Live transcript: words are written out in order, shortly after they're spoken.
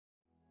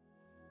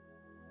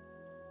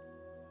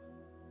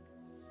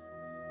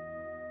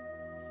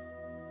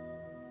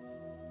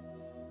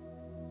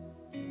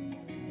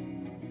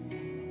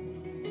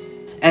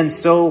And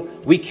so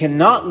we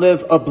cannot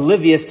live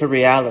oblivious to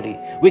reality.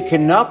 We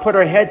cannot put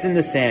our heads in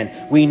the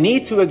sand. We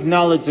need to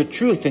acknowledge the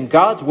truth in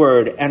God's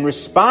word and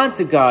respond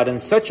to God in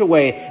such a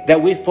way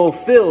that we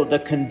fulfill the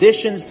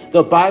conditions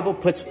the Bible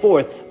puts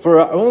forth for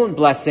our own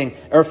blessing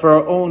or for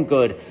our own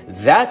good.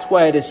 That's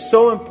why it is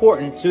so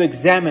important to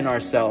examine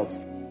ourselves.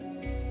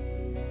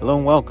 Hello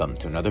and welcome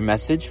to another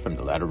message from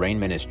the Latter Rain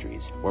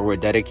Ministries, where we're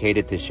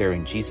dedicated to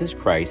sharing Jesus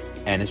Christ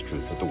and His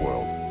truth with the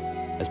world.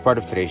 As part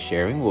of today's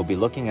sharing, we'll be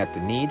looking at the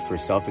need for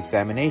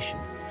self-examination.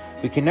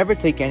 We can never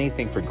take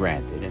anything for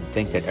granted and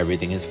think that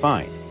everything is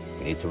fine.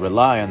 We need to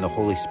rely on the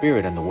Holy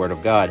Spirit and the Word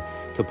of God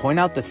to point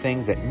out the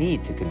things that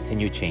need to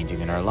continue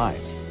changing in our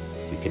lives.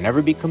 We can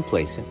never be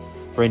complacent,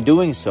 for in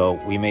doing so,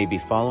 we may be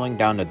following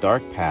down a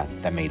dark path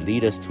that may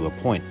lead us to a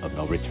point of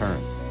no return.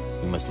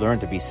 We must learn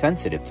to be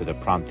sensitive to the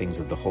promptings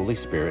of the Holy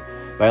Spirit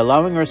by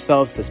allowing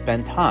ourselves to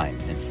spend time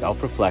in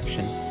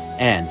self-reflection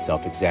and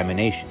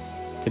self-examination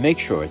to make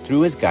sure,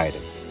 through His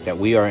guidance, that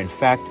we are in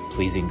fact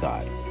pleasing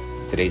God.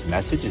 Today's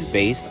message is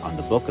based on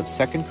the book of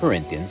 2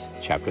 Corinthians,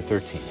 chapter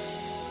 13.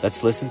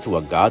 Let's listen to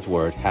what God's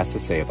Word has to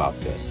say about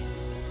this.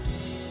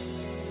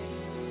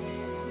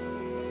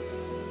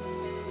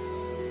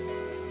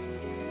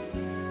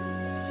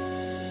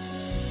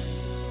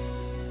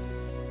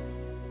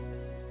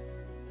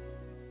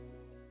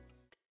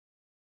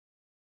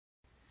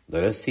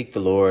 Let us seek the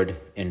Lord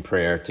in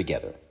prayer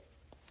together.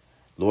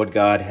 Lord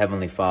God,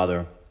 Heavenly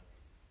Father,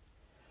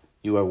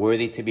 You are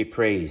worthy to be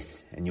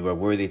praised, and You are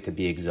worthy to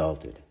be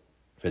exalted.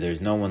 For there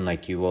is no one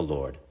like You, O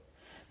Lord.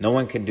 No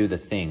one can do the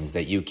things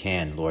that You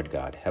can, Lord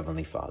God,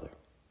 Heavenly Father.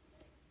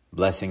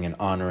 Blessing and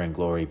honor and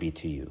glory be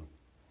to You.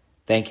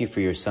 Thank You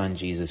for Your Son,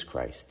 Jesus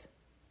Christ.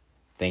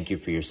 Thank You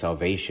for Your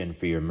salvation,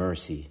 for Your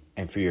mercy,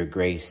 and for Your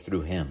grace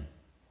through Him.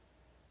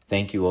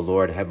 Thank You, O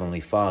Lord,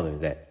 Heavenly Father,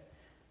 that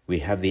we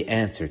have the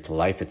answer to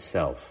life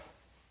itself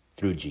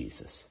through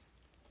Jesus.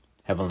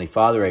 Heavenly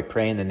Father, I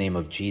pray in the name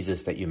of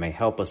Jesus that You may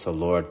help us, O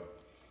Lord,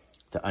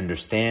 to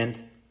understand,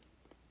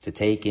 to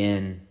take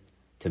in,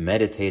 to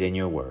meditate in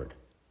Your word,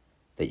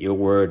 that Your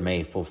word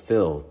may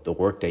fulfill the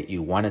work that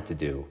You want it to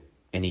do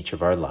in each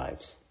of our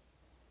lives.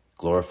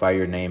 Glorify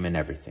Your name in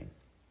everything.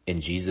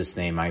 In Jesus'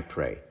 name I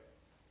pray.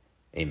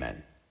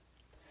 Amen.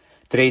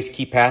 Today's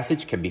key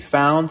passage can be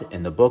found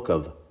in the book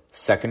of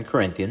 2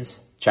 Corinthians,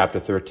 chapter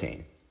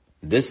 13.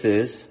 This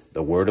is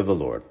the word of the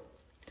Lord.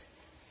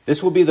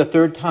 This will be the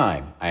third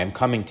time I am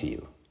coming to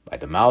you. By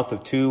the mouth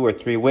of 2 or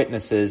 3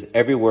 witnesses,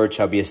 every word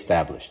shall be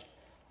established.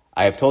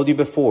 I have told you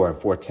before and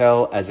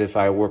foretell as if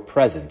I were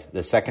present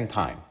the second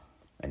time.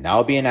 And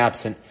now being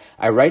absent,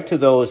 I write to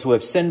those who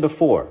have sinned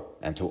before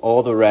and to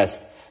all the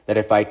rest that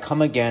if I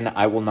come again,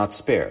 I will not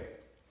spare.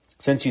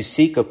 Since you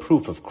seek a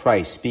proof of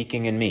Christ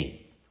speaking in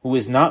me, who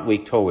is not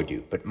weak toward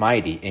you, but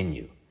mighty in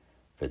you.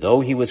 For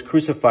though He was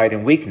crucified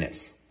in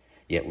weakness,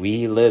 yet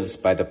He lives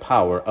by the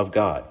power of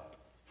God.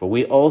 For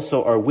we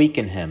also are weak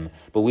in Him,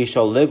 but we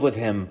shall live with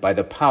Him by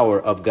the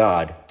power of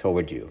God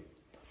toward you.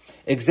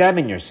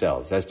 Examine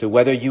yourselves as to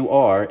whether you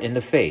are in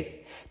the faith.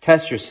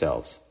 Test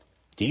yourselves.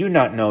 Do you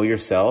not know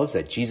yourselves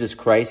that Jesus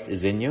Christ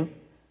is in you?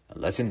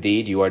 Unless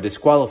indeed you are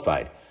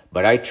disqualified.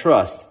 But I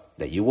trust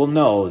that you will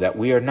know that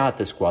we are not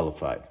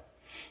disqualified.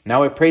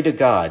 Now I pray to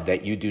God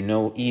that you do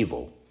no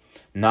evil,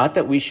 not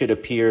that we should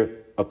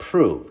appear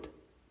approved,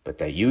 but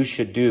that you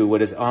should do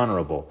what is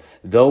honorable,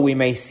 though we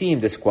may seem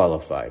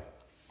disqualified.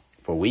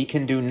 For we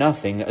can do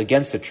nothing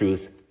against the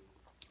truth,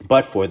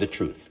 but for the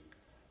truth.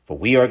 For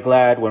we are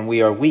glad when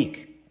we are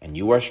weak, and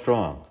you are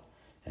strong.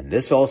 And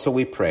this also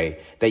we pray,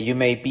 that you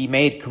may be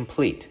made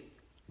complete.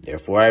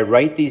 Therefore I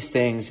write these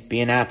things,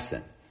 being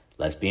absent,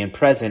 lest being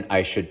present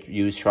I should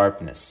use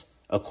sharpness,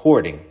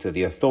 according to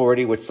the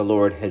authority which the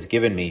Lord has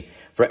given me,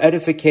 for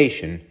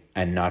edification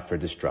and not for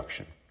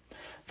destruction.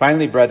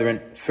 Finally,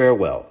 brethren,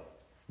 farewell.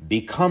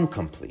 Become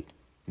complete.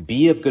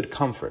 Be of good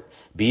comfort.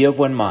 Be of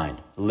one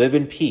mind. Live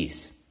in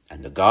peace.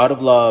 And the God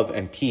of love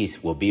and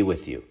peace will be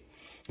with you.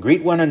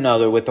 Greet one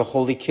another with a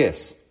holy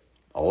kiss.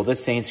 All the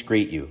saints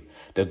greet you.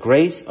 The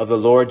grace of the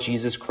Lord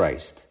Jesus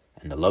Christ,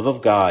 and the love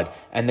of God,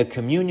 and the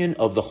communion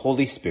of the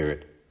Holy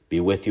Spirit be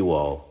with you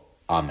all.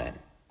 Amen.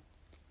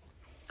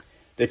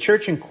 The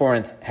church in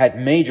Corinth had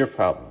major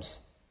problems.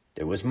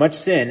 There was much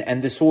sin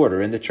and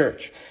disorder in the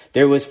church.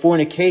 There was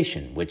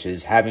fornication, which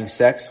is having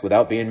sex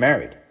without being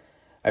married.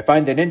 I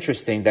find it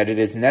interesting that it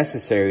is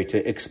necessary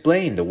to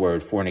explain the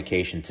word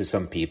fornication to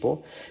some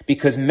people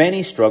because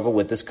many struggle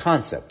with this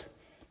concept.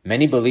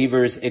 Many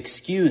believers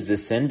excuse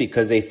this sin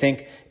because they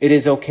think it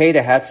is okay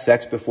to have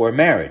sex before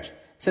marriage,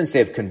 since they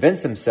have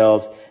convinced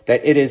themselves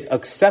that it is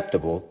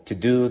acceptable to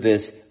do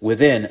this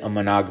within a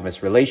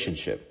monogamous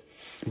relationship.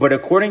 But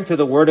according to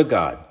the Word of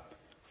God,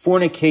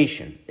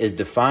 fornication is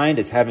defined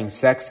as having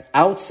sex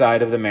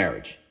outside of the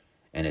marriage,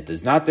 and it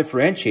does not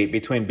differentiate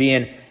between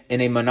being in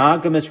a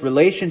monogamous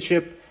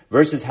relationship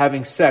versus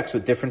having sex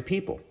with different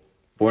people.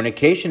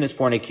 Fornication is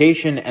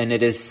fornication, and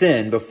it is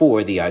sin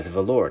before the eyes of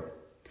the Lord.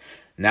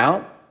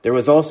 Now, there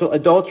was also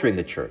adultery in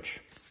the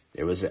church.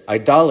 There was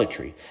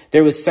idolatry.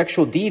 There was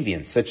sexual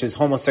deviance, such as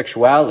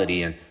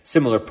homosexuality and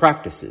similar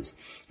practices.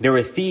 There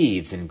were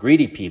thieves and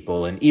greedy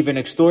people and even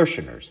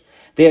extortioners.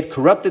 They had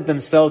corrupted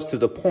themselves to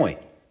the point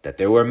that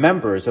there were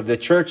members of the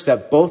church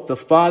that both the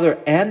Father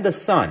and the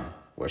Son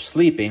were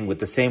sleeping with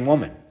the same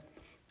woman.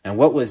 And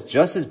what was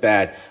just as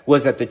bad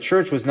was that the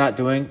church was not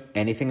doing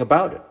anything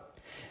about it.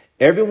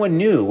 Everyone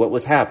knew what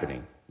was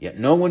happening, yet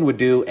no one would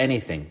do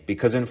anything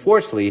because,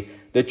 unfortunately,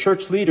 the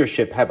church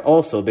leadership had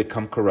also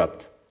become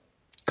corrupt.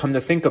 Come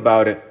to think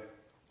about it,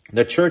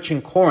 the church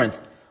in Corinth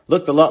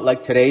looked a lot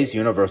like today's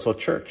universal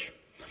church.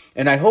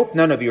 And I hope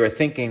none of you are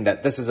thinking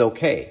that this is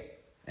okay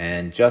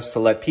and just to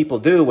let people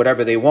do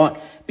whatever they want,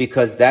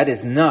 because that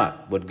is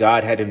not what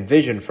God had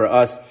envisioned for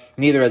us,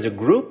 neither as a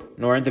group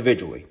nor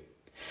individually.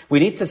 We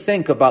need to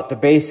think about the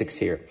basics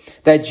here,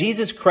 that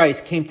Jesus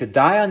Christ came to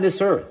die on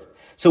this earth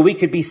so we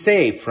could be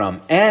saved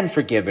from and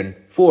forgiven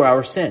for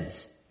our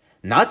sins.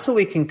 Not so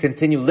we can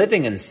continue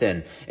living in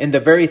sin, in the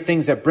very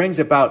things that brings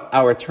about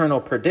our eternal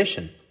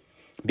perdition.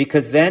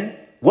 Because then,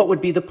 what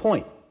would be the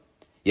point?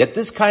 Yet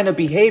this kind of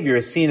behavior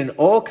is seen in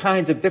all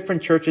kinds of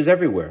different churches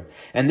everywhere.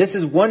 And this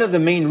is one of the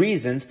main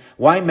reasons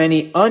why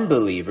many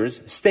unbelievers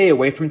stay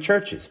away from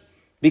churches.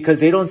 Because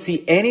they don't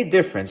see any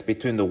difference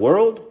between the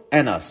world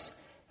and us.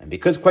 And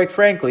because, quite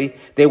frankly,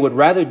 they would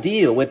rather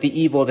deal with the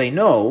evil they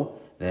know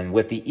than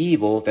with the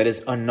evil that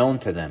is unknown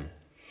to them.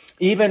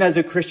 Even as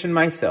a Christian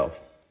myself,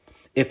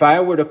 if I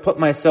were to put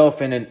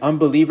myself in an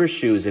unbeliever's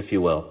shoes, if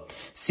you will,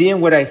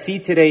 seeing what I see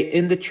today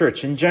in the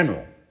church in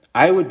general,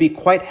 I would be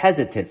quite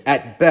hesitant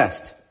at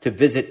best to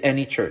visit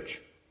any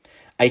church.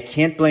 I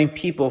can't blame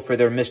people for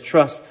their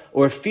mistrust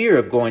or fear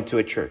of going to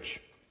a church.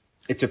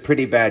 It's a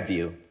pretty bad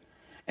view.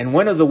 And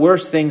one of the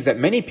worst things that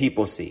many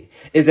people see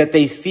is that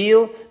they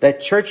feel that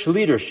church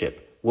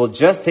leadership will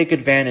just take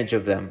advantage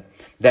of them,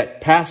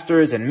 that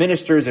pastors and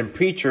ministers and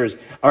preachers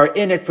are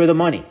in it for the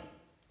money.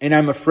 And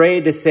I'm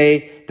afraid to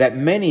say that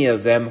many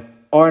of them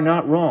are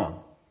not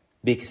wrong,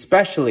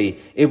 especially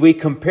if we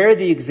compare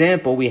the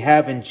example we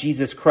have in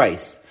Jesus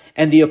Christ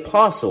and the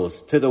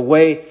apostles to the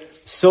way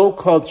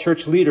so-called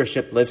church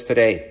leadership lives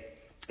today.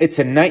 It's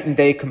a night and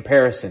day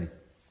comparison.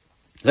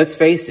 Let's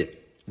face it,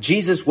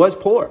 Jesus was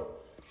poor.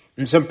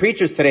 And some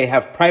preachers today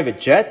have private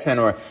jets and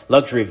or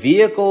luxury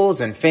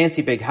vehicles and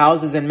fancy big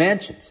houses and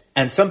mansions.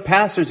 And some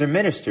pastors or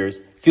ministers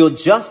feel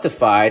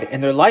justified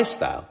in their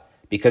lifestyle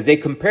because they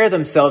compare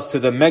themselves to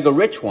the mega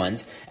rich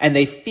ones and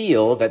they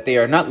feel that they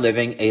are not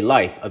living a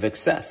life of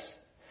excess.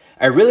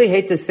 I really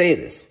hate to say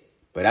this,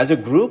 but as a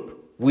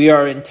group, we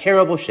are in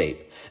terrible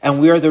shape. And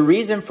we are the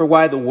reason for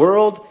why the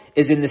world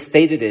is in the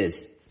state it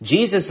is.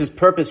 Jesus'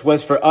 purpose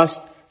was for us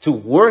to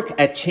work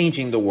at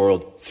changing the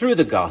world through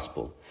the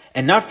gospel.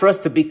 And not for us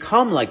to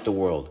become like the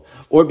world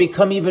or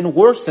become even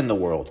worse than the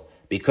world,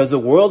 because the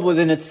world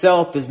within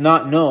itself does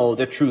not know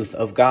the truth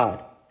of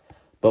God.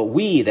 But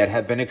we that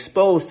have been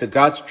exposed to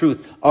God's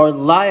truth are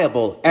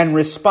liable and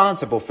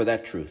responsible for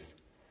that truth.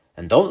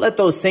 And don't let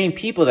those same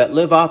people that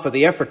live off of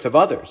the efforts of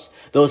others,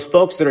 those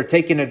folks that are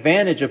taking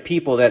advantage of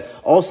people that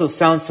also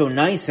sound so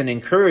nice and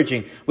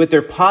encouraging with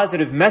their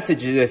positive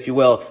messages, if you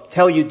will,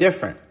 tell you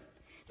different.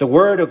 The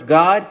Word of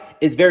God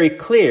is very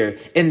clear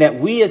in that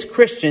we as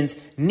Christians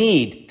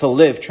need to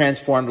live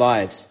transformed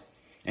lives.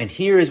 And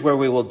here is where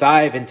we will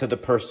dive into the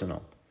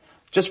personal.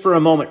 Just for a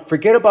moment,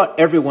 forget about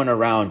everyone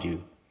around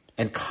you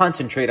and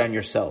concentrate on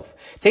yourself.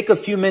 Take a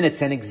few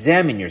minutes and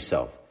examine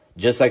yourself.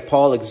 Just like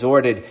Paul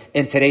exhorted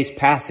in today's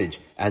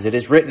passage, as it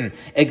is written,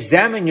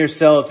 examine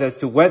yourselves as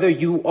to whether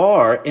you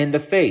are in the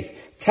faith.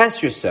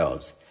 Test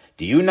yourselves.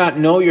 Do you not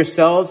know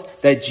yourselves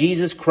that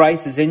Jesus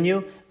Christ is in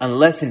you,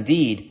 unless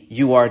indeed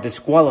you are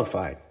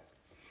disqualified?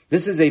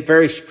 This is a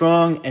very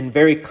strong and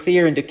very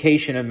clear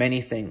indication of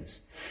many things.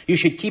 You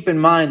should keep in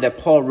mind that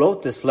Paul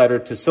wrote this letter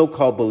to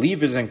so-called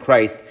believers in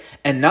Christ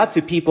and not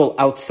to people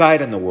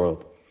outside in the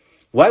world.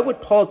 Why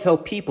would Paul tell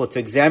people to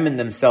examine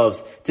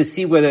themselves to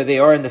see whether they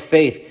are in the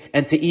faith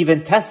and to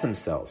even test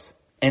themselves?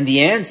 And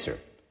the answer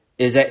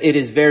is that it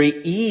is very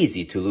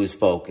easy to lose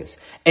focus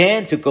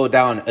and to go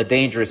down a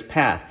dangerous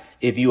path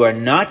if you are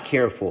not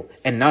careful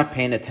and not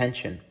paying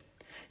attention.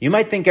 You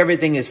might think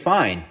everything is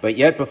fine, but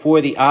yet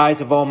before the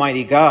eyes of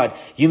Almighty God,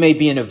 you may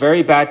be in a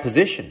very bad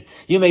position.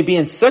 You may be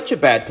in such a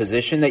bad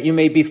position that you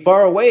may be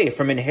far away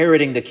from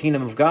inheriting the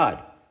kingdom of God,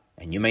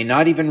 and you may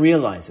not even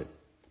realize it.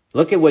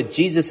 Look at what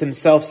Jesus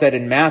himself said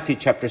in Matthew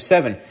chapter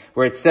 7,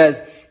 where it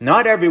says,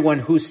 "Not everyone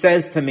who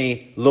says to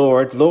me,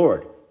 'Lord,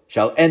 Lord,'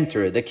 shall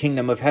enter the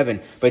kingdom of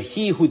heaven, but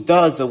he who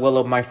does the will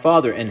of my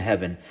Father in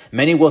heaven.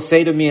 Many will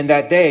say to me in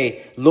that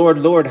day, 'Lord,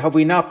 Lord, have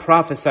we not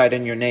prophesied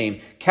in your name,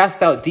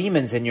 cast out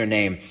demons in your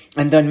name,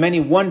 and done many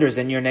wonders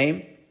in your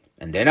name?'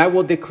 And then I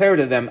will declare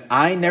to them,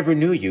 'I never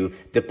knew you.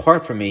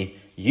 Depart from me,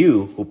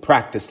 you who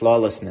practice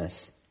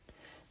lawlessness.'"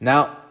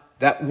 Now,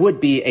 that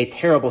would be a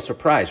terrible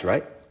surprise,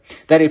 right?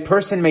 That a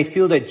person may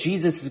feel that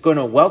Jesus is going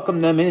to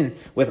welcome them in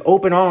with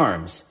open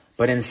arms,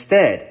 but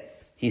instead,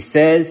 he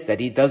says that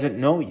he doesn't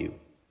know you,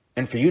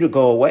 and for you to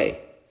go away.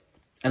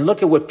 And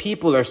look at what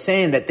people are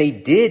saying that they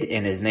did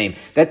in his name,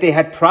 that they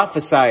had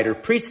prophesied or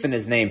preached in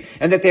his name,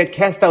 and that they had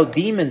cast out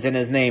demons in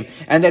his name,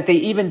 and that they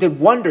even did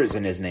wonders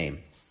in his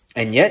name.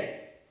 And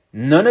yet,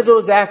 none of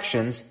those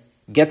actions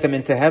get them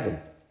into heaven.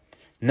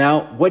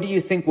 Now, what do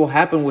you think will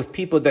happen with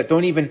people that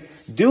don't even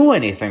do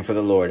anything for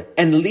the Lord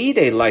and lead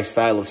a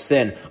lifestyle of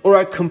sin or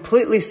are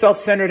completely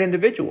self-centered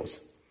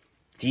individuals?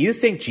 Do you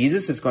think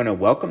Jesus is going to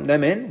welcome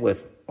them in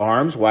with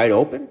arms wide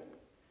open?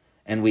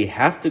 And we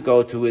have to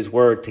go to his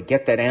word to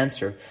get that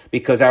answer,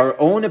 because our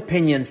own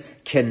opinions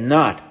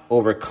cannot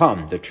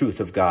overcome the truth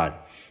of God.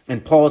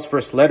 In Paul's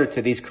first letter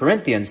to these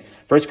Corinthians,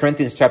 1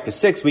 Corinthians chapter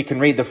 6, we can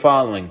read the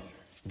following.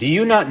 Do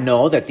you not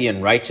know that the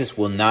unrighteous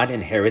will not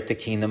inherit the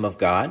kingdom of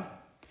God?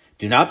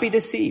 Do not be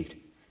deceived.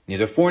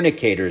 Neither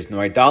fornicators,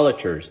 nor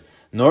idolaters,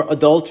 nor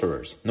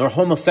adulterers, nor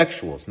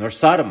homosexuals, nor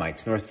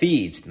sodomites, nor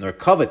thieves, nor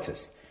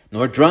covetous,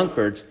 nor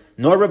drunkards,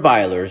 nor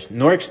revilers,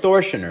 nor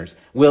extortioners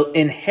will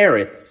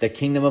inherit the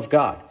kingdom of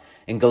God.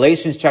 In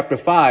Galatians chapter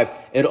 5,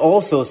 it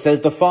also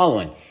says the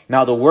following.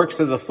 Now the works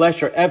of the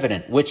flesh are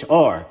evident, which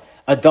are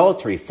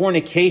adultery,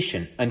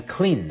 fornication,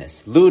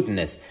 uncleanness,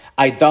 lewdness,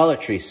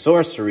 idolatry,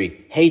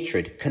 sorcery,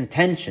 hatred,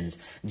 contentions,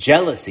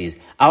 jealousies,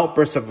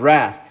 outbursts of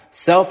wrath,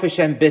 selfish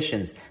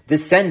ambitions,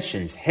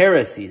 dissensions,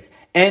 heresies,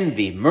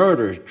 envy,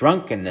 murders,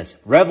 drunkenness,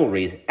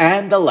 revelries,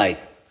 and the like,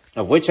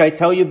 of which I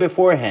tell you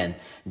beforehand,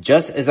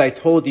 just as I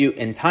told you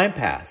in time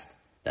past,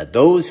 that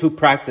those who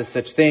practice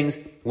such things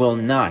will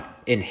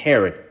not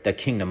inherit the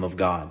kingdom of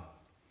God.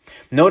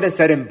 Notice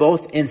that in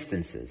both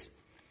instances,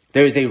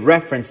 there is a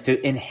reference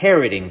to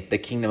inheriting the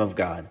kingdom of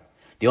God.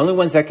 The only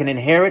ones that can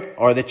inherit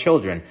are the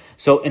children.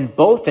 So in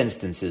both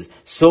instances,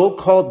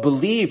 so-called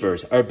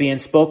believers are being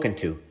spoken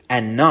to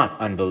and not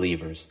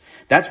unbelievers.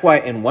 That's why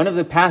in one of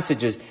the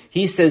passages,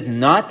 he says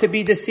not to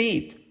be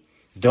deceived.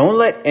 Don't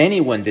let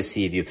anyone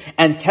deceive you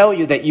and tell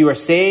you that you are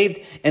saved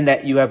and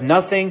that you have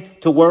nothing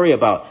to worry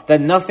about,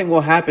 that nothing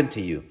will happen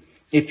to you.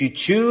 If you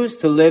choose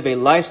to live a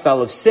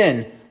lifestyle of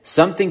sin,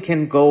 something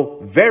can go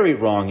very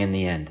wrong in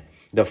the end.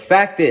 The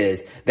fact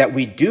is that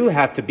we do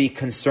have to be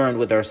concerned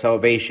with our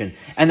salvation,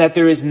 and that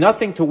there is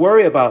nothing to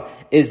worry about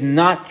is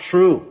not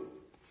true.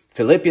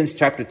 Philippians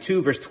chapter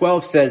 2 verse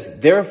 12 says,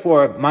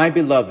 Therefore, my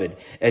beloved,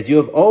 as you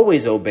have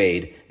always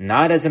obeyed,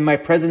 not as in my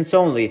presence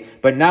only,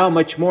 but now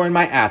much more in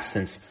my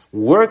absence,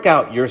 work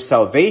out your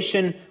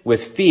salvation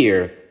with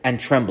fear and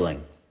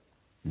trembling.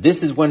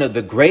 This is one of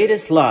the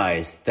greatest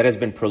lies that has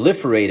been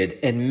proliferated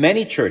in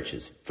many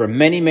churches for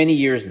many, many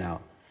years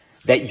now.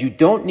 That you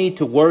don't need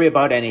to worry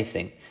about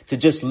anything, to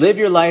just live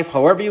your life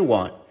however you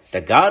want,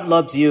 that God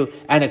loves you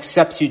and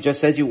accepts you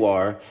just as you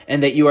are,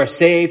 and that you are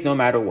saved no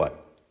matter what.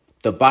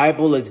 The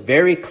Bible is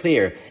very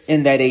clear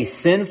in that a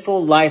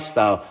sinful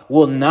lifestyle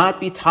will not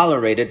be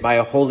tolerated by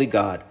a holy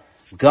God.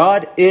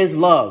 God is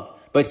love,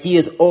 but he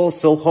is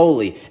also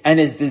holy, and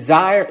his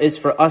desire is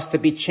for us to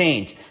be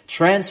changed,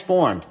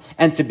 transformed,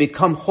 and to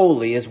become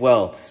holy as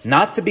well.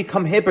 Not to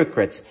become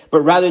hypocrites,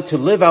 but rather to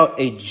live out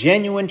a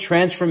genuine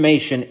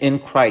transformation in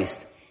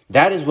Christ.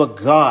 That is what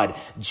God,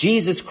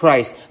 Jesus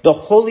Christ, the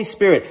Holy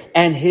Spirit,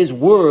 and his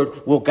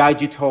word will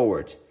guide you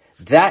towards.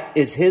 That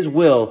is his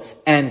will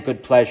and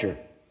good pleasure.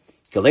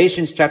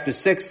 Galatians chapter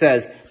 6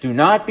 says, Do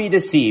not be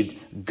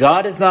deceived.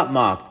 God is not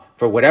mocked.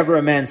 For whatever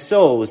a man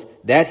sows,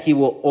 that he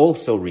will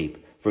also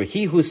reap. For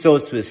he who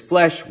sows to his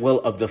flesh will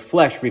of the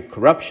flesh reap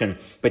corruption,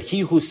 but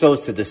he who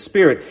sows to the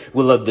Spirit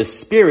will of the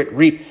Spirit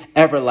reap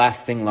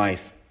everlasting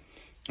life.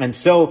 And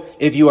so,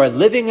 if you are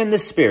living in the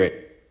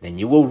Spirit, then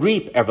you will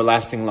reap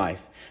everlasting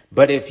life.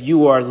 But if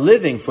you are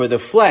living for the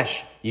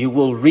flesh, you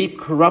will reap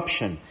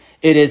corruption.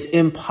 It is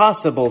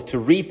impossible to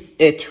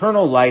reap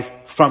eternal life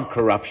from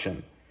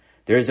corruption.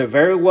 There is a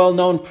very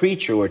well-known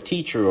preacher or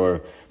teacher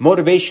or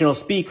motivational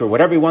speaker,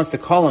 whatever he wants to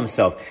call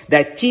himself,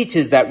 that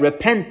teaches that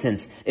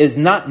repentance is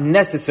not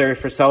necessary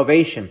for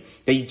salvation.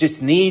 That you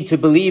just need to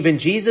believe in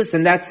Jesus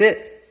and that's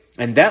it.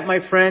 And that, my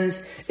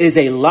friends, is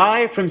a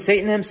lie from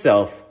Satan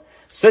himself.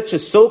 Such a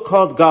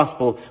so-called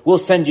gospel will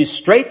send you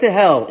straight to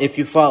hell if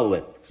you follow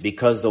it.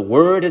 Because the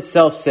word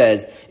itself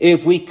says,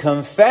 if we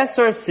confess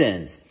our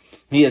sins,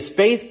 he is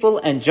faithful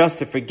and just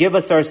to forgive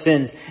us our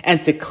sins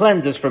and to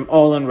cleanse us from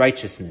all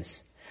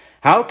unrighteousness.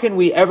 How can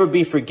we ever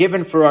be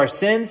forgiven for our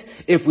sins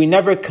if we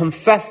never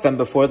confess them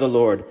before the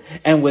Lord?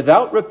 And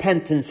without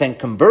repentance and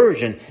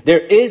conversion,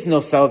 there is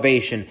no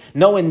salvation,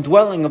 no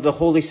indwelling of the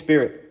Holy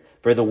Spirit.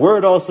 For the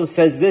word also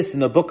says this in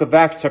the book of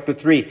Acts chapter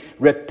 3,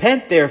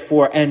 Repent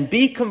therefore and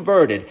be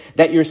converted,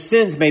 that your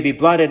sins may be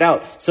blotted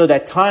out, so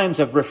that times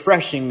of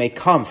refreshing may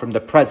come from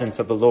the presence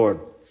of the Lord.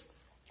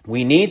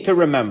 We need to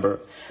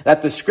remember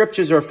that the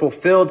scriptures are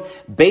fulfilled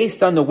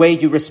based on the way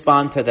you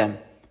respond to them.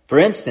 For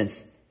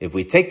instance, if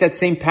we take that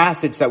same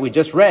passage that we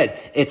just read,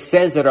 it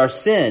says that our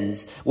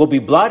sins will be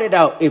blotted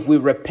out if we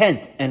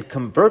repent and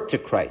convert to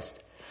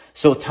Christ.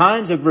 So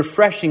times of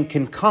refreshing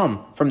can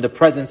come from the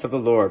presence of the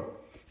Lord.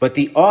 But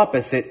the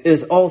opposite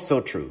is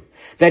also true.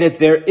 That if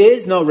there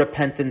is no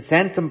repentance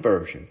and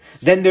conversion,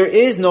 then there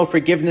is no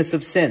forgiveness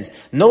of sins,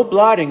 no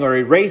blotting or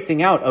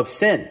erasing out of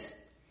sins.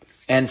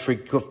 And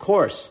of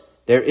course,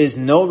 there is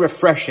no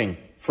refreshing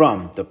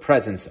from the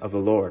presence of the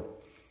Lord.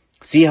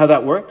 See how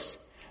that works?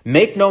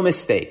 Make no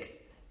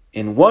mistake.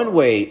 In one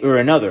way or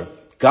another,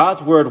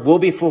 God's word will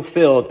be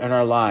fulfilled in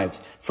our lives,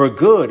 for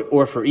good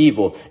or for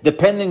evil,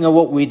 depending on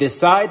what we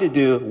decide to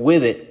do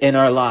with it in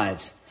our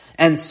lives.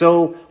 And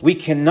so we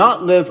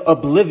cannot live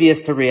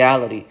oblivious to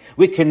reality.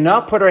 We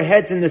cannot put our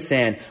heads in the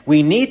sand.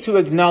 We need to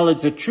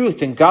acknowledge the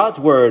truth in God's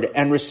word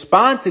and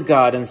respond to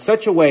God in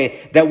such a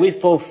way that we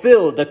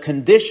fulfill the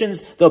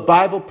conditions the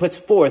Bible puts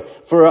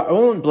forth for our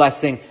own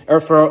blessing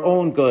or for our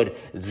own good.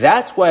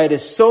 That's why it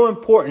is so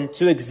important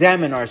to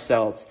examine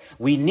ourselves.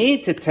 We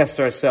need to test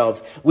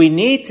ourselves. We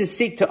need to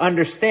seek to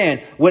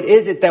understand what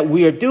is it that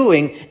we are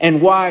doing and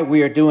why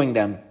we are doing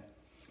them.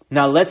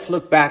 Now let's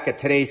look back at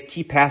today's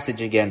key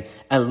passage again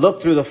and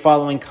look through the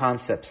following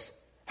concepts.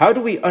 How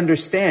do we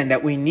understand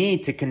that we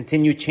need to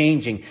continue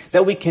changing,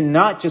 that we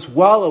cannot just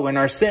wallow in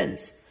our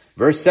sins?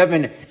 Verse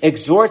 7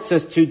 exhorts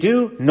us to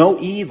do no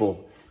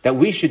evil, that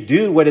we should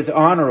do what is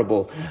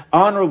honorable.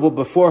 Honorable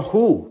before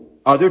who?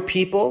 Other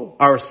people?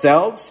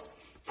 Ourselves?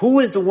 Who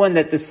is the one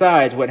that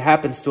decides what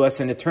happens to us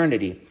in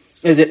eternity?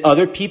 Is it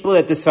other people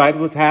that decide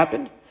what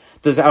happened?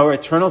 Does our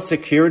eternal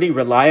security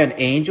rely on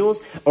angels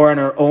or on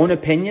our own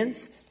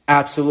opinions?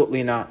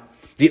 Absolutely not.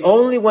 The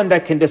only one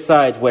that can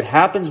decide what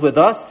happens with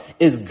us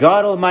is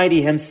God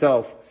Almighty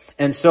himself.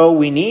 And so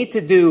we need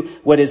to do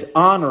what is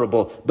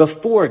honorable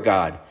before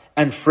God.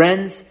 And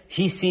friends,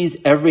 he sees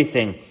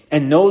everything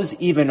and knows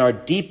even our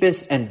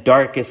deepest and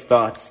darkest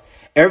thoughts.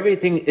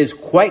 Everything is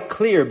quite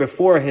clear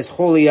before his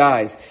holy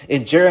eyes.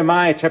 In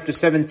Jeremiah chapter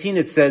 17,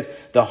 it says,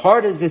 "The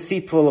heart is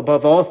deceitful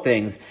above all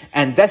things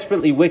and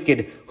desperately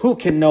wicked. Who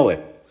can know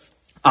it?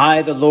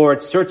 I, the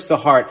Lord, search the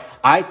heart.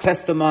 I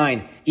test the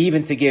mind,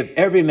 even to give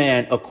every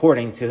man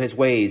according to his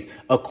ways,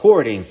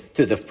 according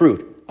to the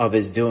fruit of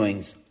his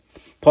doings."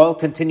 Paul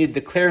continued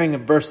declaring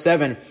in verse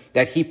 7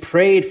 that he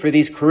prayed for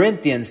these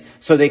Corinthians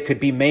so they could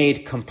be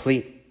made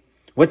complete.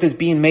 What does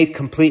being made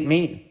complete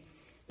mean?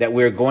 That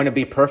we're going to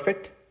be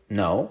perfect?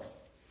 No.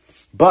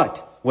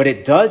 But what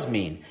it does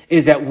mean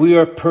is that we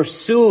are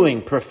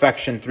pursuing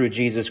perfection through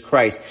Jesus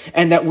Christ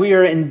and that we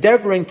are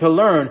endeavoring to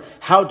learn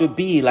how to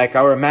be like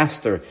our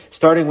Master,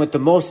 starting with the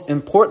most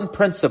important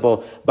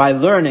principle by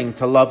learning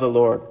to love the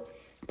Lord.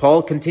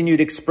 Paul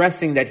continued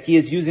expressing that he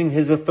is using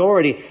his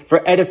authority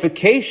for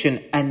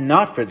edification and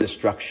not for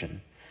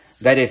destruction.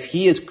 That if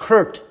he is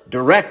curt,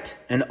 direct,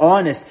 and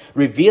honest,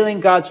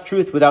 revealing God's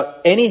truth without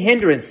any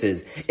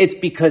hindrances, it's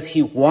because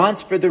he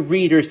wants for the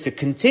readers to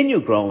continue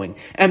growing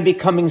and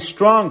becoming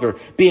stronger,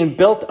 being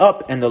built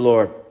up in the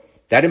Lord.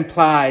 That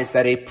implies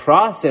that a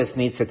process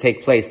needs to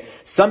take place,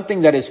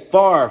 something that is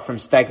far from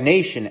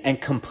stagnation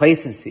and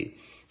complacency.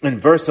 In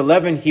verse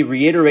 11, he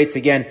reiterates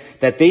again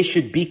that they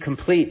should be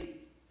complete.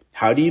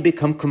 How do you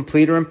become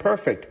complete or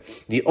imperfect?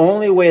 The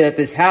only way that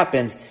this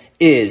happens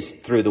is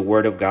through the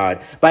Word of God,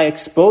 by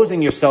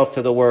exposing yourself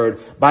to the Word,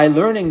 by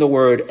learning the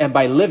Word, and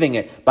by living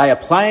it, by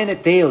applying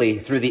it daily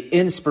through the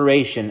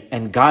inspiration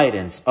and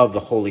guidance of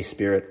the Holy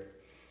Spirit.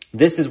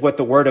 This is what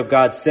the Word of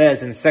God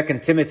says in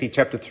 2 Timothy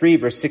chapter 3,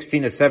 verse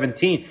 16 to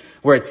 17,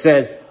 where it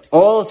says,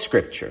 "All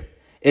Scripture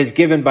is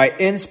given by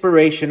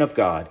inspiration of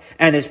God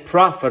and is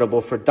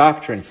profitable for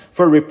doctrine,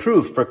 for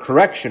reproof, for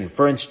correction,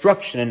 for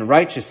instruction in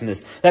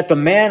righteousness, that the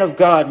man of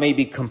God may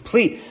be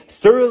complete,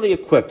 thoroughly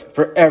equipped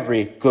for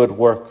every good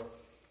work."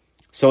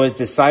 So as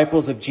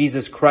disciples of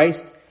Jesus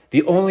Christ,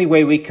 the only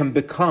way we can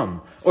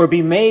become or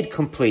be made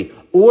complete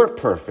or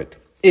perfect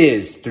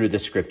is through the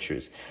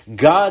Scriptures.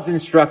 God's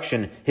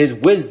instruction, his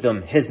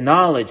wisdom, his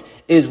knowledge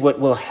is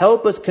what will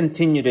help us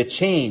continue to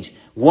change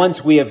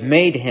once we have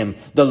made him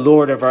the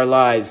Lord of our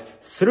lives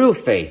through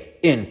faith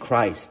in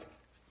Christ.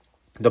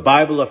 The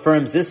Bible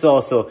affirms this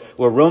also,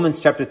 where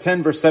Romans chapter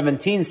 10 verse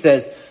 17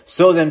 says,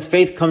 "So then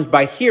faith comes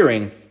by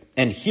hearing,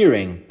 and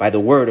hearing by the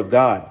word of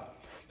God."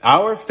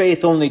 Our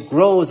faith only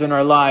grows in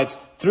our lives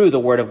through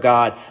the Word of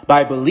God,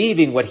 by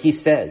believing what he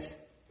says.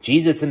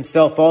 Jesus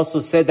himself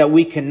also said that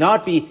we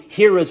cannot be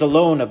hearers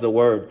alone of the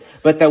Word,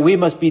 but that we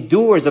must be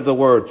doers of the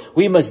Word.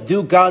 We must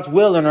do God's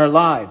will in our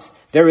lives.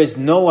 There is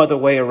no other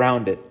way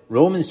around it.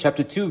 Romans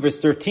chapter 2 verse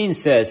 13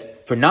 says,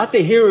 "For not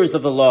the hearers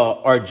of the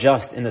law are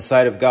just in the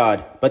sight of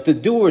God, but the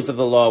doers of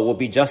the law will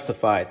be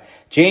justified."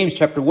 James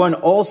chapter 1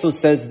 also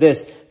says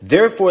this,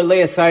 "Therefore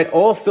lay aside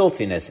all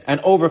filthiness and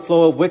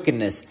overflow of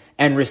wickedness,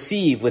 and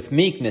receive with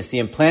meekness the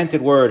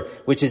implanted word,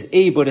 which is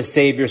able to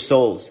save your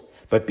souls.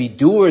 But be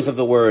doers of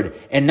the word,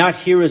 and not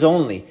hearers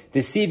only,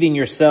 deceiving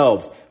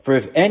yourselves. For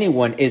if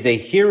anyone is a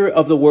hearer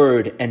of the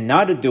word and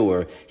not a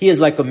doer, he is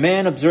like a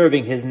man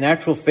observing his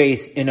natural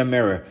face in a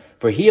mirror.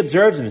 For he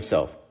observes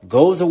himself,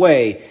 goes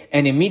away,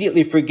 and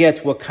immediately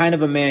forgets what kind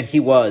of a man he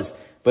was.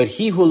 But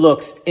he who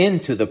looks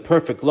into the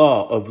perfect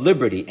law of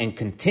liberty and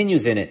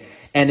continues in it,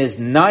 and is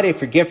not a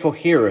forgetful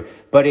hearer,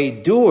 but a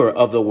doer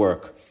of the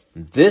work,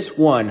 this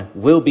one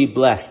will be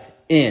blessed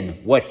in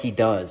what he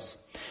does."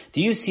 Do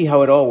you see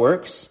how it all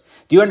works?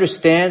 Do you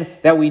understand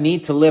that we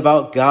need to live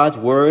out God's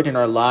word in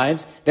our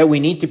lives? That we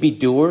need to be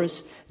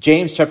doers?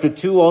 James chapter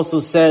 2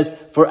 also says,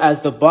 "For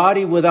as the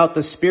body without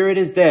the spirit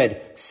is dead,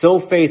 so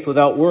faith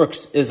without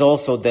works is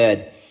also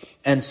dead."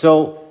 And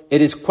so it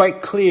is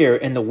quite clear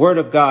in the Word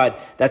of God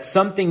that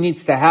something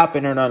needs to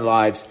happen in our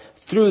lives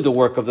through the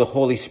work of the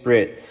Holy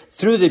Spirit,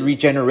 through the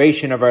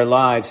regeneration of our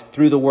lives,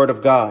 through the Word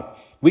of God.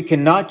 We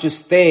cannot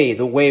just stay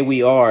the way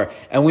we are,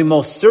 and we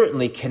most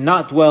certainly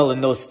cannot dwell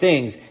in those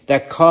things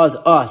that cause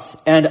us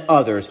and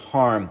others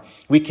harm.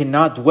 We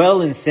cannot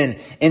dwell in sin,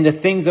 in the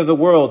things of the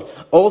world,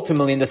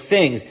 ultimately in the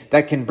things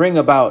that can bring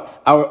about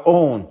our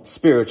own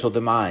spiritual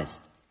demise.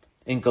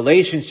 In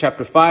Galatians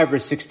chapter 5,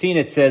 verse 16,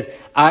 it says,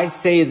 "I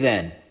say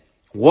then,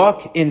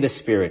 walk in the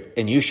Spirit,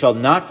 and you shall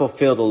not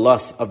fulfill the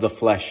lusts of the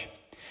flesh."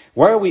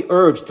 Why are we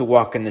urged to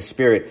walk in the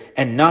Spirit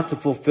and not to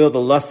fulfill the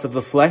lusts of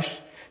the flesh?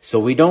 So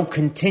we don't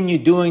continue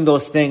doing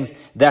those things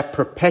that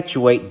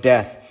perpetuate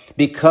death.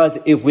 Because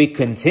if we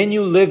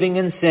continue living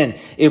in sin,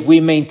 if we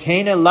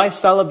maintain a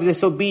lifestyle of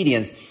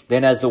disobedience,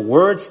 then as the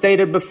word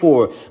stated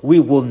before, we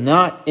will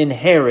not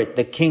inherit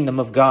the kingdom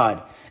of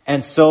God.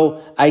 And so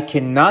I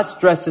cannot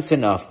stress this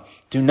enough.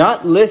 Do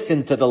not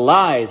listen to the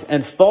lies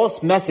and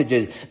false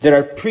messages that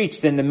are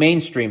preached in the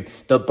mainstream.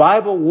 The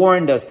Bible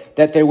warned us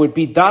that there would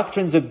be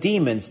doctrines of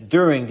demons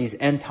during these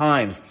end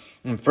times.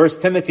 In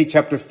 1 Timothy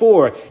chapter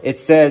 4, it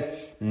says,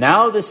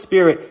 "Now the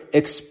Spirit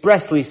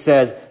expressly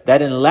says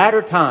that in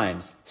latter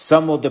times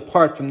some will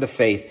depart from the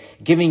faith,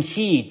 giving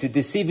heed to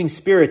deceiving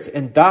spirits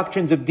and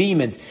doctrines of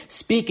demons,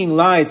 speaking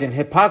lies and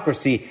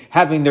hypocrisy,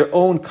 having their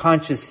own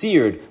conscience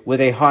seared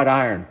with a hot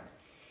iron."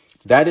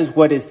 That is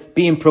what is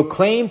being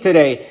proclaimed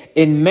today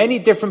in many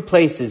different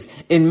places,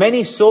 in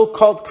many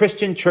so-called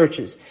Christian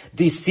churches.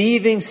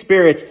 Deceiving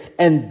spirits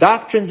and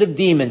doctrines of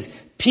demons,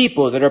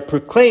 people that are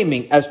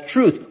proclaiming as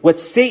truth what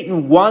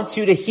Satan wants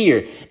you to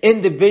hear.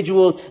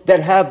 Individuals that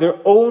have their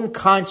own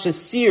conscience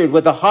seared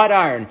with a hot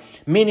iron,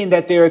 meaning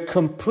that they are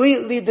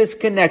completely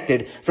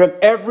disconnected from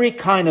every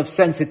kind of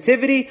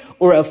sensitivity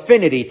or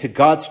affinity to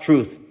God's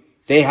truth.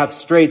 They have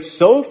strayed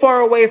so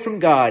far away from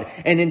God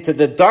and into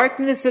the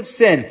darkness of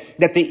sin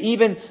that they,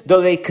 even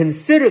though they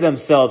consider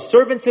themselves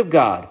servants of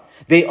God,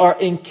 they are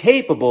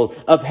incapable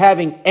of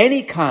having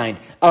any kind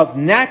of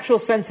natural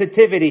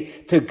sensitivity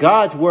to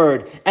God's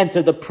word and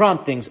to the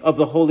promptings of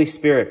the Holy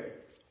Spirit.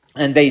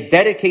 And they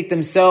dedicate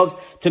themselves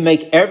to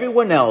make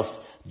everyone else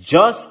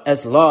just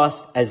as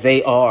lost as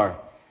they are.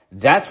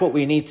 That's what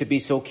we need to be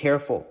so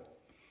careful.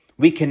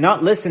 We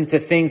cannot listen to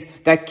things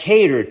that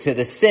cater to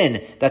the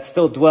sin that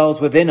still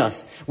dwells within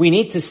us. We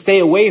need to stay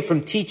away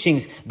from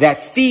teachings that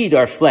feed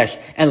our flesh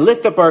and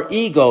lift up our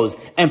egos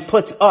and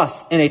puts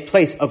us in a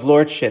place of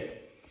lordship.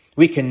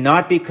 We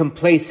cannot be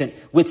complacent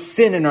with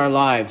sin in our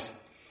lives.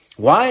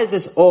 Why is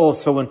this all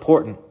so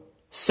important?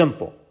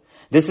 Simple.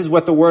 This is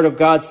what the Word of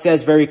God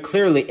says very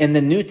clearly in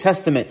the New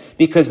Testament,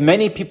 because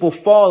many people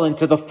fall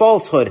into the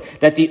falsehood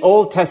that the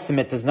Old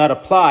Testament does not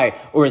apply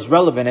or is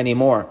relevant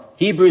anymore.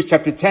 Hebrews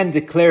chapter 10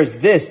 declares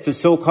this to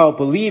so-called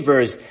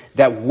believers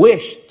that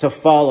wish to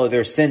follow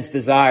their sin's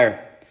desire.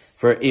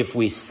 "For if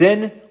we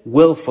sin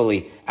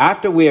willfully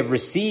after we have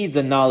received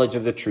the knowledge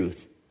of the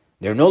truth,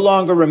 there no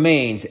longer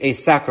remains a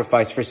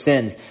sacrifice for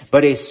sins,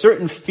 but a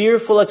certain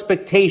fearful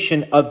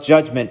expectation of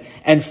judgment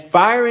and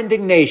fire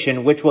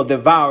indignation which will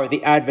devour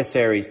the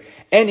adversaries.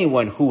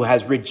 Anyone who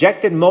has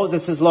rejected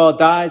Moses' law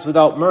dies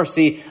without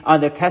mercy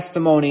on the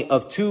testimony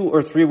of 2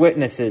 or 3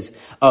 witnesses.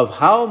 Of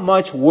how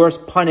much worse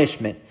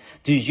punishment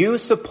do you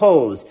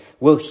suppose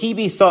will he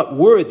be thought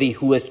worthy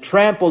who has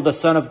trampled the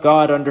Son of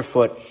God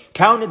underfoot,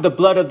 counted the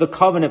blood of the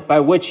covenant by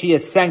which he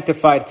has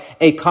sanctified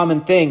a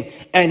common thing,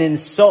 and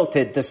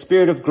insulted the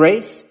Spirit of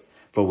grace?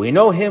 For we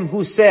know him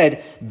who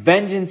said,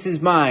 'Vengeance is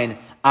mine,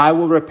 I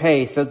will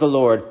repay, says the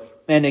Lord.'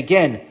 And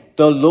again,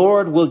 the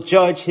Lord will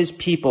judge his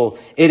people.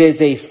 It is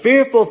a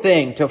fearful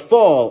thing to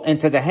fall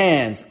into the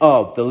hands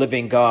of the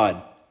living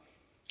God."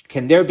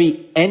 Can there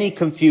be any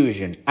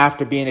confusion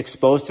after being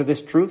exposed to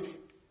this truth?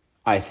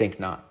 I think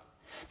not.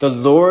 The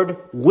Lord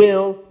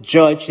will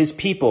judge his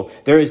people.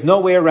 There is no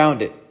way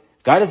around it.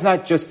 God is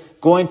not just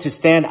going to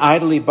stand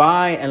idly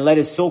by and let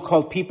his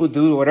so-called people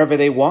do whatever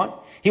they want.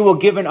 He will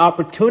give an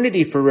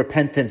opportunity for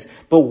repentance.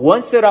 But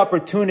once that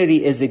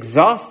opportunity is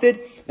exhausted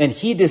and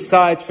he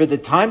decides for the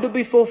time to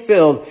be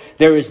fulfilled,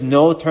 there is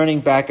no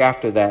turning back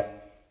after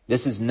that.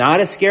 This is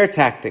not a scare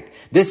tactic.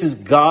 This is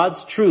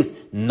God's truth,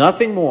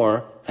 nothing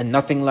more and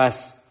nothing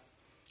less.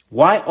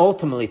 Why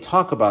ultimately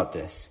talk about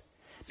this?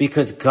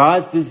 Because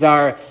God's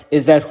desire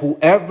is that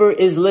whoever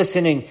is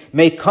listening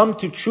may come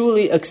to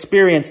truly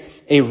experience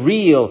a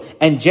real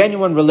and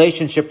genuine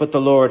relationship with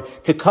the Lord,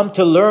 to come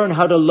to learn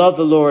how to love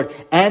the Lord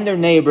and their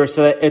neighbor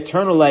so that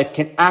eternal life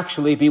can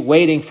actually be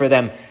waiting for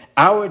them.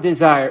 Our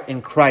desire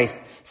in Christ,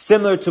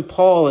 similar to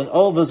Paul and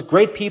all those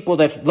great people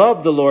that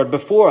loved the Lord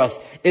before us,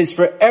 is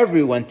for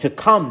everyone to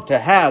come to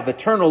have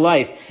eternal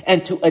life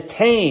and to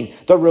attain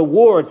the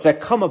rewards that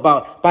come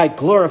about by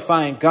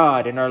glorifying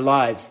God in our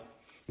lives.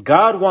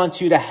 God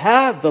wants you to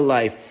have the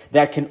life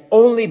that can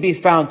only be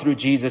found through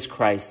Jesus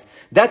Christ.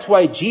 That's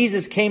why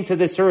Jesus came to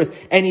this earth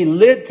and he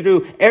lived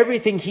through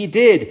everything he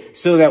did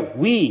so that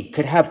we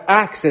could have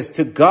access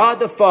to God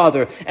the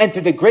Father and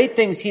to the great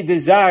things he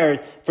desires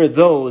for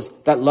those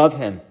that love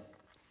him.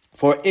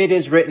 For it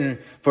is written,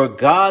 for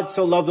God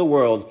so loved the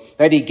world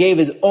that he gave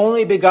his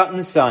only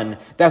begotten Son,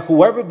 that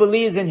whoever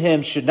believes in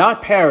him should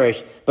not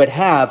perish, but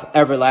have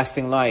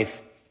everlasting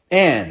life.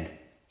 And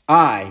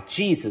I,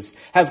 Jesus,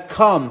 have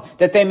come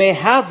that they may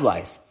have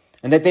life,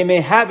 and that they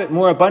may have it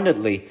more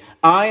abundantly.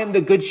 I am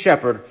the good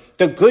shepherd.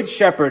 The good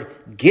shepherd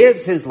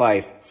gives his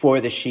life for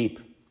the sheep.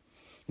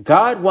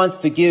 God wants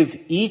to give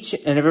each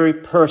and every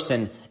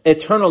person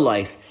eternal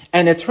life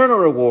and eternal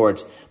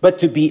rewards. But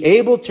to be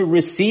able to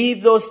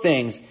receive those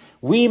things,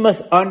 we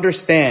must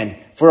understand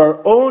for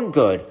our own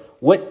good,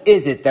 what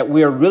is it that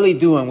we are really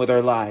doing with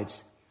our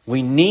lives?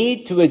 We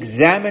need to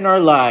examine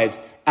our lives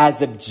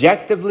as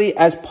objectively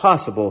as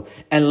possible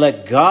and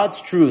let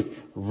God's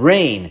truth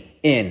reign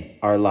in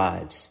our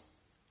lives.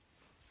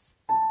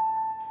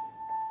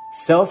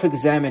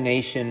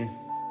 Self-examination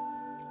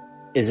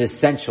is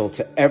essential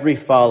to every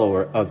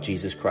follower of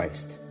Jesus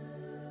Christ.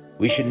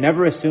 We should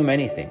never assume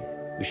anything.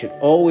 We should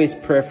always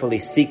prayerfully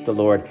seek the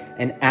Lord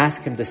and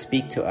ask him to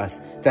speak to us,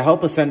 to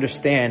help us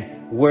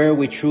understand where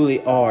we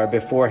truly are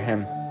before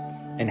him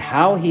and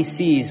how he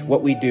sees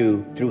what we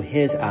do through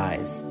his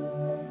eyes.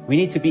 We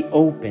need to be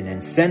open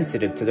and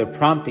sensitive to the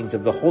promptings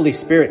of the Holy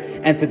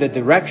Spirit and to the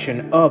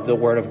direction of the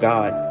Word of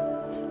God.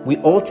 We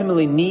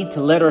ultimately need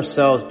to let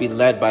ourselves be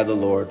led by the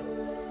Lord.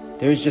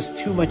 There's just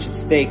too much at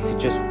stake to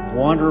just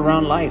wander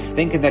around life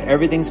thinking that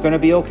everything's going to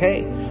be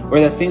okay, or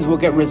that things will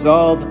get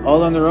resolved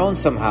all on their own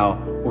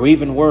somehow, or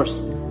even worse,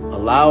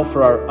 allow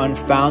for our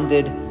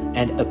unfounded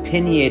and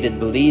opinionated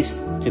beliefs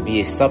to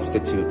be a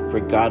substitute for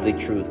godly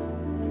truth.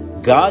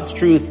 God's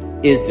truth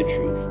is the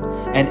truth,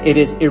 and it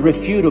is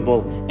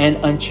irrefutable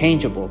and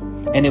unchangeable,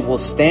 and it will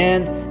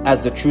stand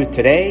as the truth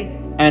today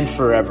and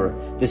forever.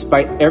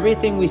 Despite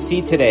everything we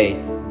see today,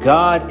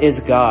 God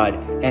is God,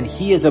 and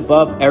he is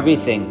above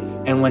everything.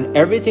 And when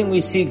everything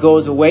we see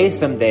goes away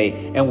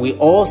someday and we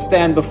all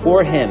stand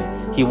before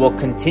him, he will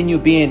continue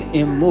being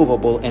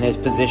immovable in his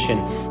position.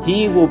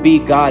 He will be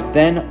God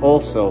then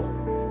also.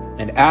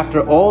 And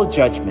after all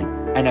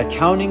judgment and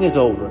accounting is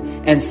over,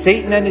 and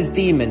Satan and his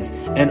demons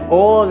and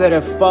all that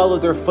have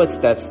followed their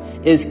footsteps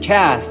is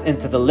cast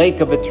into the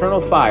lake of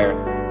eternal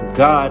fire,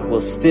 God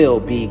will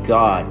still be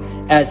God.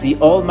 As the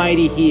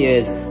Almighty he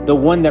is, the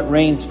one that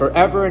reigns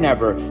forever and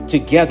ever,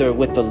 together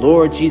with the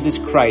Lord Jesus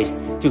Christ,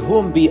 to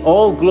whom be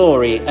all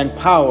glory and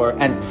power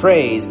and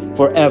praise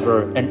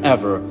forever and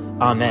ever.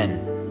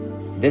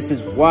 Amen. This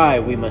is why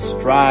we must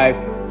strive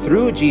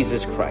through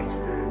Jesus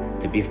Christ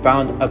to be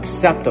found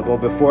acceptable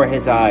before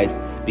his eyes,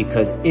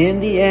 because in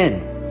the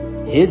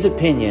end, his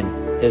opinion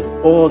is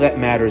all that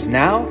matters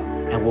now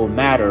and will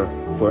matter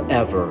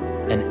forever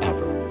and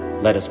ever.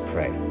 Let us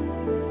pray.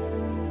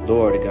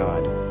 Lord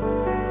God,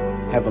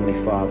 Heavenly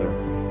Father,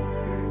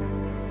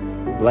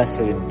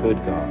 blessed and good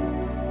God,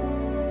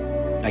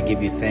 I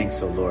give you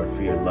thanks, O Lord,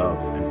 for your love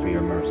and for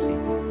your mercy.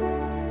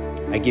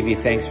 I give you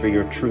thanks for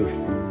your truth,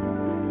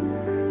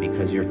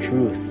 because your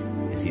truth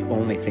is the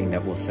only thing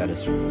that will set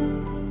us free.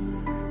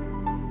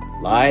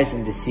 Lies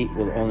and deceit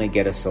will only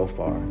get us so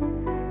far,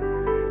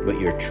 but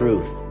your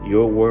truth,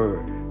 your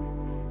word,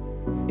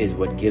 is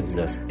what gives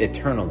us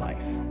eternal life.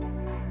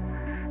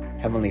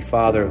 Heavenly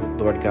Father,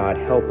 Lord God,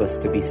 help us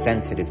to be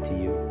sensitive to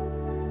you.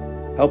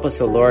 Help us,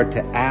 O Lord,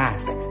 to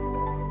ask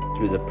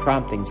through the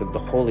promptings of the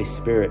Holy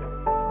Spirit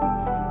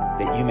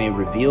that you may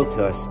reveal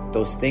to us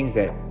those things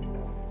that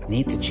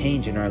need to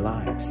change in our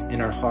lives,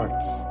 in our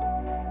hearts.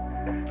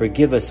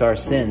 Forgive us our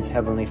sins,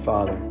 Heavenly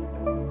Father.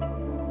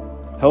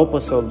 Help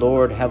us, O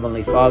Lord,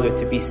 Heavenly Father,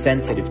 to be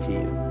sensitive to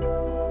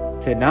you,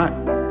 to not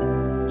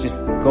just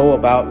go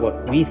about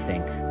what we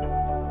think,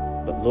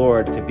 but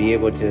Lord, to be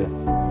able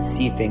to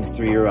see things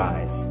through your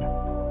eyes,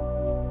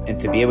 and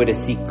to be able to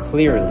see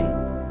clearly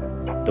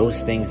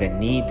those things that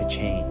need to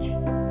change,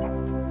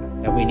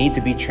 that we need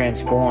to be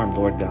transformed,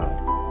 Lord God,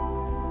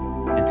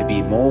 and to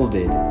be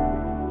molded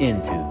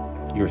into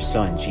your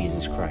Son,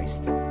 Jesus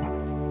Christ.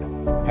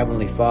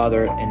 Heavenly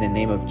Father, in the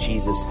name of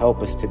Jesus,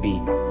 help us to be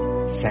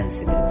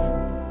sensitive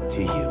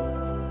to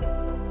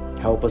you.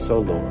 Help us, O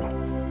Lord.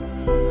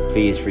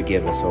 Please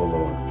forgive us, O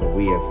Lord, for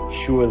we have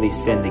surely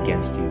sinned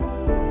against you.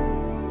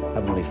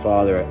 Heavenly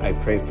Father, I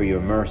pray for your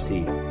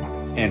mercy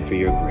and for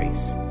your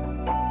grace.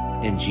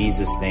 In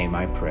Jesus' name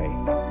I pray.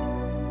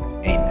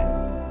 Amen.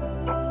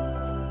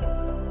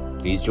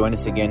 Please join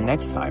us again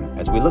next time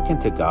as we look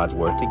into God's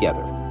Word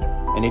together.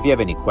 And if you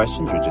have any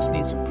questions or just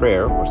need some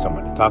prayer or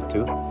someone to talk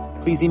to,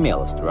 please email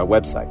us through our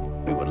website.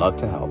 We would love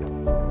to help.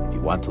 If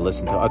you want to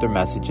listen to other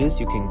messages,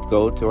 you can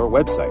go to our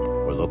website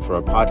or look for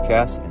our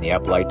podcast in the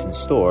Apple iTunes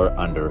Store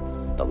under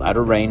The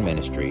Latter Rain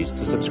Ministries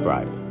to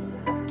subscribe.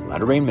 The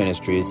Latter Rain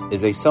Ministries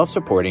is a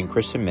self-supporting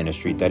Christian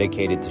ministry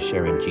dedicated to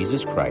sharing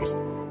Jesus Christ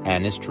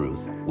and his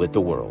truth with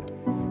the world.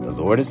 The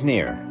Lord is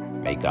near.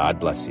 May God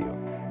bless you.